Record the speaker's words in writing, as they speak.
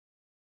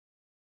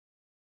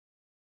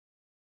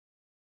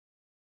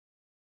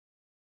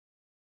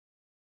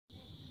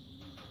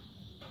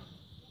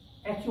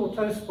At your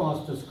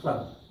Toastmasters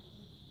club,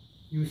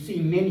 you see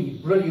many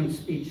brilliant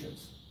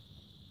speeches.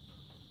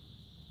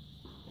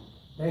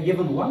 They're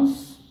given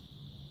once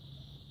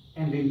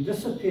and then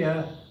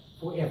disappear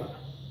forever.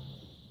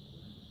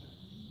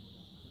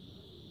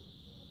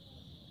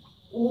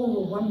 All the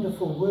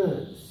wonderful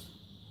words,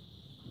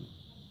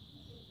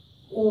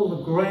 all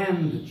the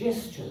grand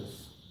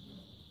gestures,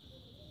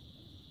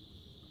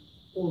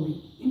 all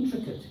the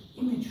intricate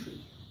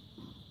imagery,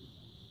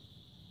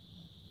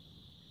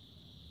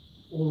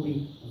 all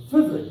the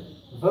vivid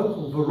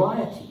vocal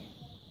variety,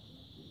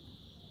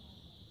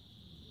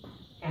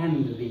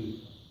 and the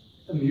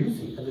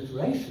amusing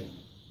alliteration,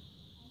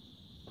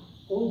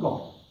 all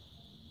gone.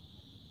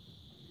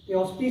 There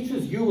are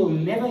speeches you will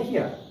never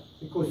hear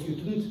because you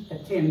didn't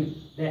attend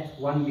that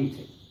one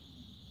meeting.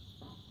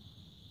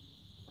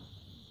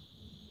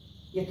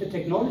 Yet the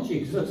technology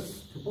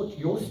exists to put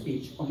your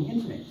speech on the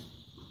internet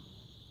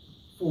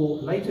for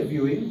later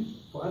viewing,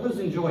 for others'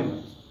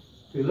 enjoyment,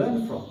 to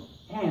learn from,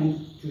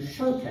 and to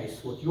showcase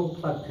what your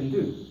club can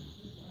do.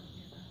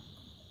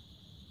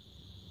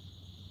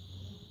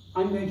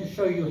 I'm going to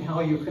show you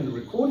how you can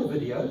record a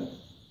video,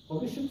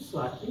 polish it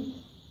slightly,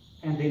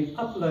 and then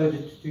upload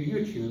it to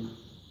YouTube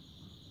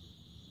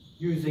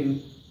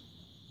using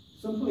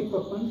simple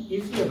equipment,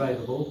 easily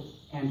available,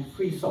 and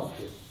free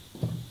software.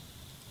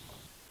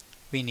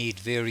 We need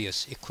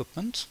various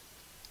equipment.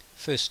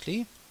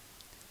 Firstly,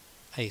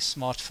 a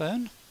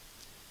smartphone.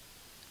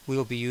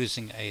 We'll be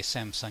using a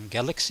Samsung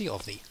Galaxy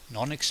of the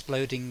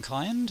non-exploding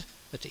kind,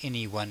 but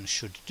any one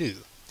should do.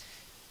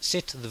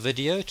 Set the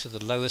video to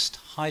the lowest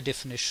high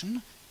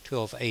definition,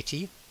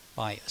 1280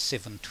 by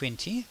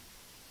 720.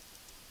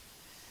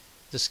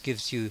 This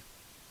gives you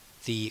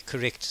the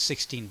correct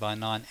 16 by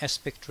 9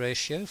 aspect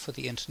ratio for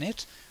the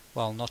internet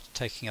while not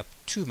taking up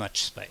too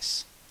much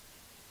space.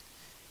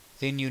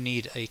 Then you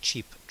need a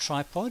cheap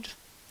tripod,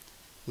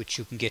 which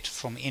you can get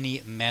from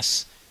any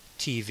mass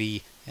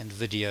TV and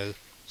video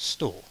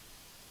store.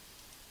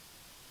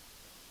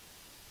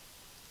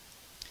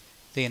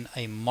 Then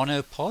a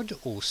monopod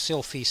or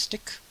selfie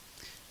stick,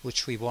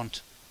 which we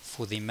want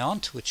for the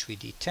mount, which we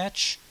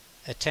detach,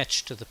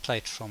 attach to the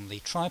plate from the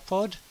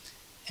tripod,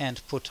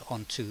 and put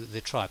onto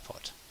the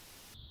tripod.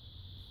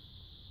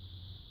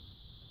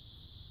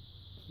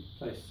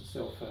 Place the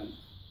cell phone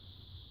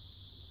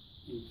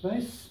in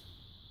place.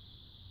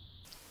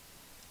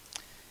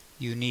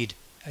 You need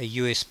a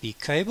USB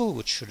cable,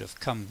 which should have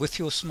come with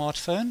your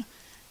smartphone,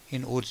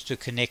 in order to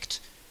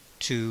connect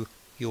to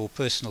your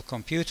personal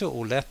computer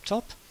or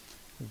laptop,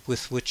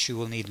 with which you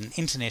will need an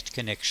internet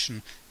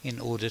connection in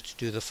order to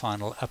do the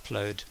final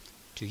upload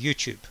to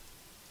YouTube.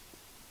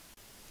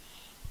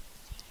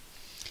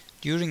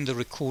 During the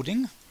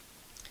recording,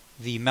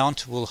 the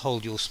mount will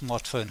hold your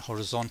smartphone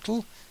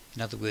horizontal,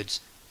 in other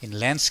words, in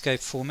landscape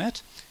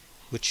format,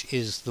 which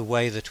is the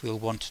way that we'll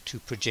want to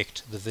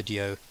project the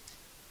video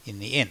in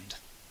the end.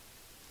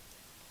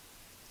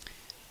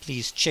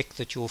 Please check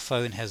that your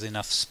phone has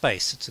enough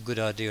space. It's a good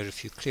idea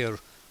if you clear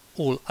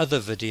all other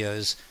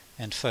videos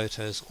and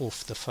photos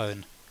off the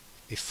phone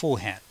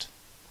beforehand.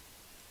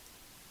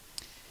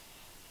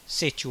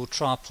 Set your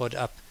tripod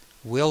up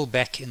well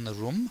back in the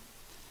room.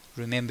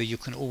 Remember, you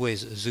can always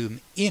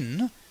zoom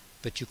in,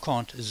 but you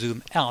can't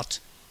zoom out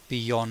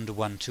beyond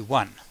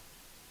 1:1.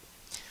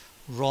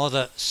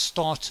 Rather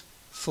start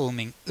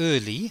filming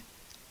early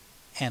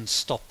and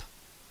stop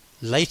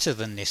later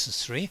than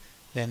necessary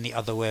than the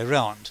other way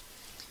around.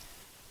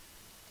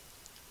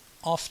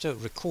 After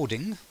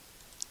recording,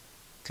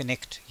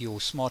 connect your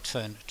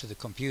smartphone to the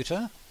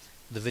computer.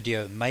 The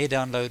video may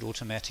download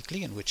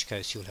automatically, in which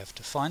case you'll have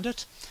to find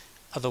it.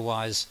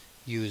 Otherwise,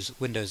 use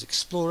Windows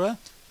Explorer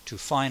to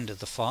find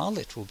the file.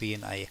 It will be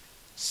in a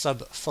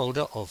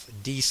subfolder of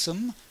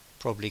DSIM,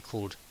 probably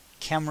called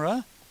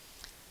camera.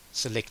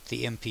 Select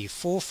the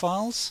MP4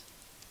 files,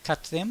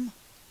 cut them,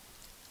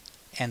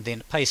 and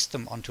then paste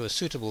them onto a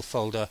suitable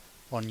folder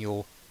on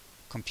your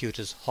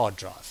computer's hard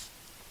drive.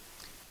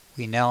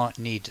 We now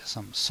need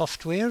some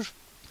software.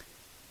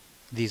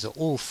 These are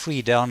all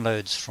free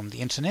downloads from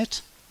the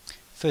internet.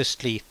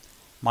 Firstly,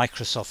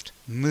 Microsoft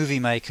Movie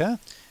Maker,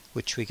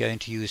 which we're going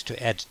to use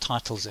to add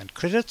titles and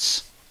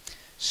credits,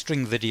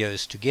 string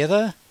videos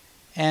together,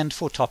 and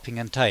for topping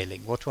and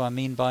tailing. What do I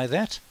mean by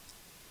that?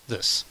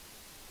 This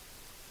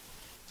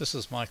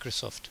is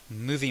Microsoft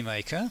Movie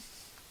Maker.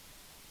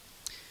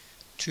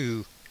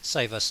 To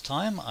save us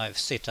time, I've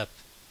set up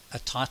a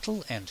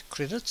title and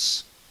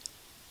credits.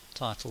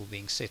 Title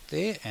being set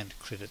there and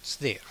credits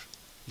there.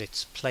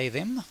 Let's play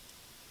them.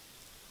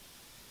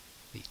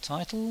 The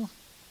title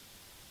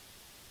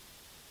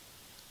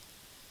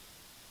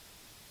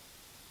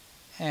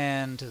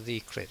and the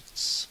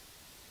credits.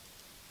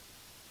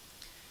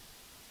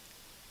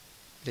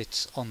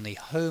 Let's, on the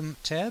Home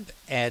tab,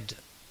 add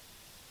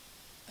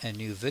a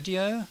new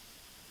video.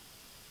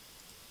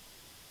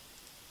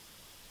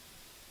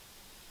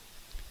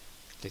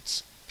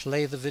 Let's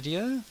play the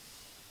video.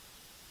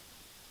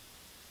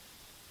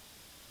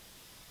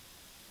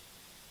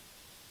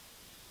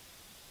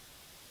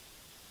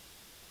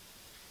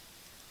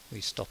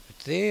 We stop it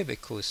there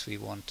because we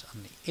want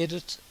on the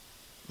edit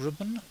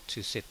ribbon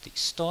to set the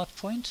start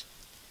point.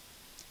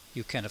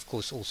 You can of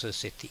course also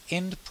set the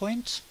end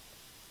point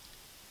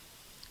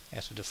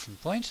at a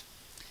different point.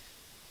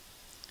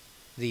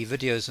 The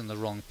video is in the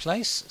wrong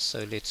place,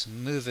 so let's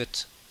move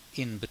it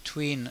in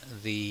between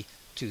the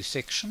two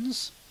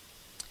sections.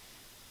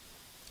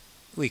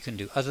 We can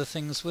do other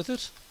things with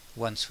it.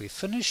 Once we've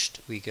finished,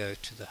 we go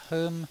to the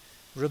home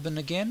ribbon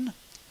again.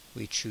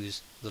 We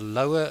choose the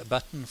lower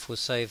button for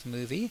Save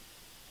Movie,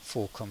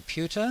 for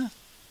Computer.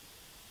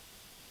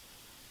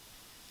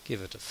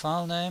 Give it a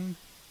file name,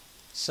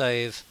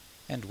 save,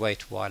 and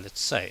wait while it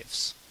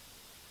saves.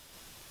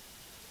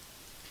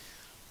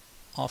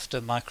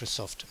 After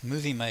Microsoft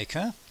Movie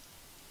Maker,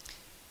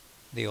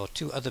 there are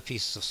two other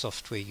pieces of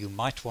software you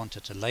might want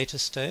at a later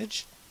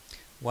stage.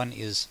 One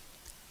is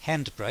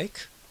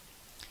Handbrake,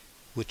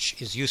 which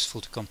is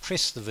useful to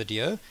compress the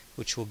video,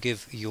 which will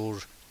give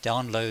your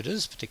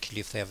downloaders,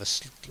 particularly if they have a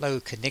slow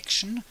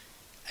connection,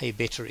 a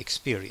better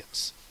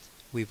experience.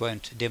 We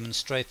won't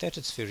demonstrate that,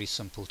 it's very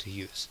simple to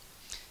use.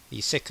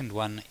 The second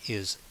one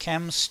is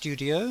Cam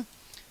Studio,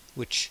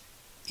 which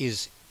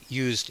is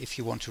used if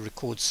you want to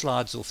record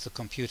slides off the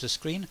computer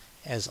screen,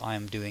 as I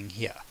am doing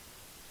here.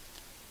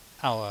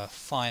 Our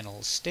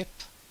final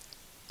step,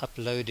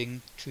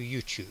 uploading to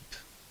YouTube.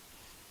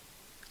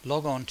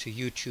 Log on to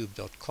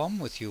youtube.com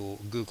with your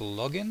Google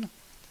login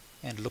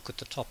and look at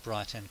the top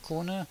right hand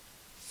corner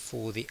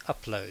for the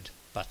upload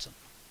button.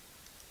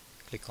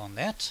 Click on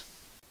that.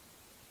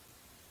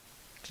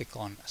 Click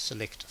on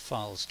select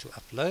files to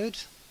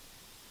upload.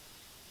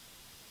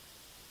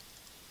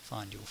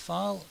 Find your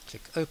file,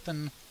 click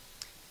open,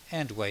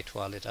 and wait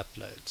while it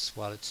uploads.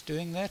 While it's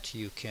doing that,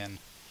 you can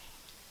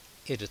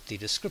edit the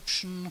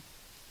description,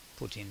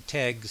 put in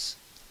tags,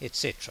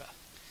 etc.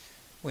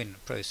 When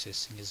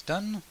processing is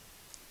done,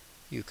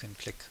 you can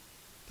click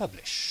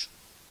Publish.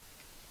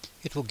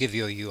 It will give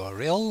you a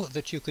URL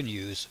that you can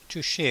use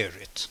to share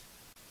it.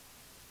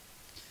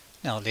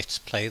 Now let's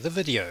play the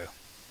video.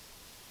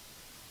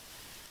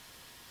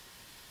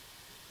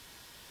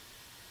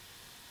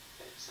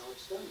 That's how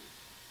it's done.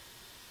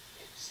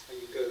 That's how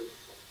you go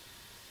from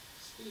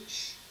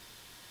speech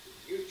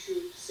to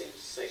YouTube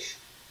sensation.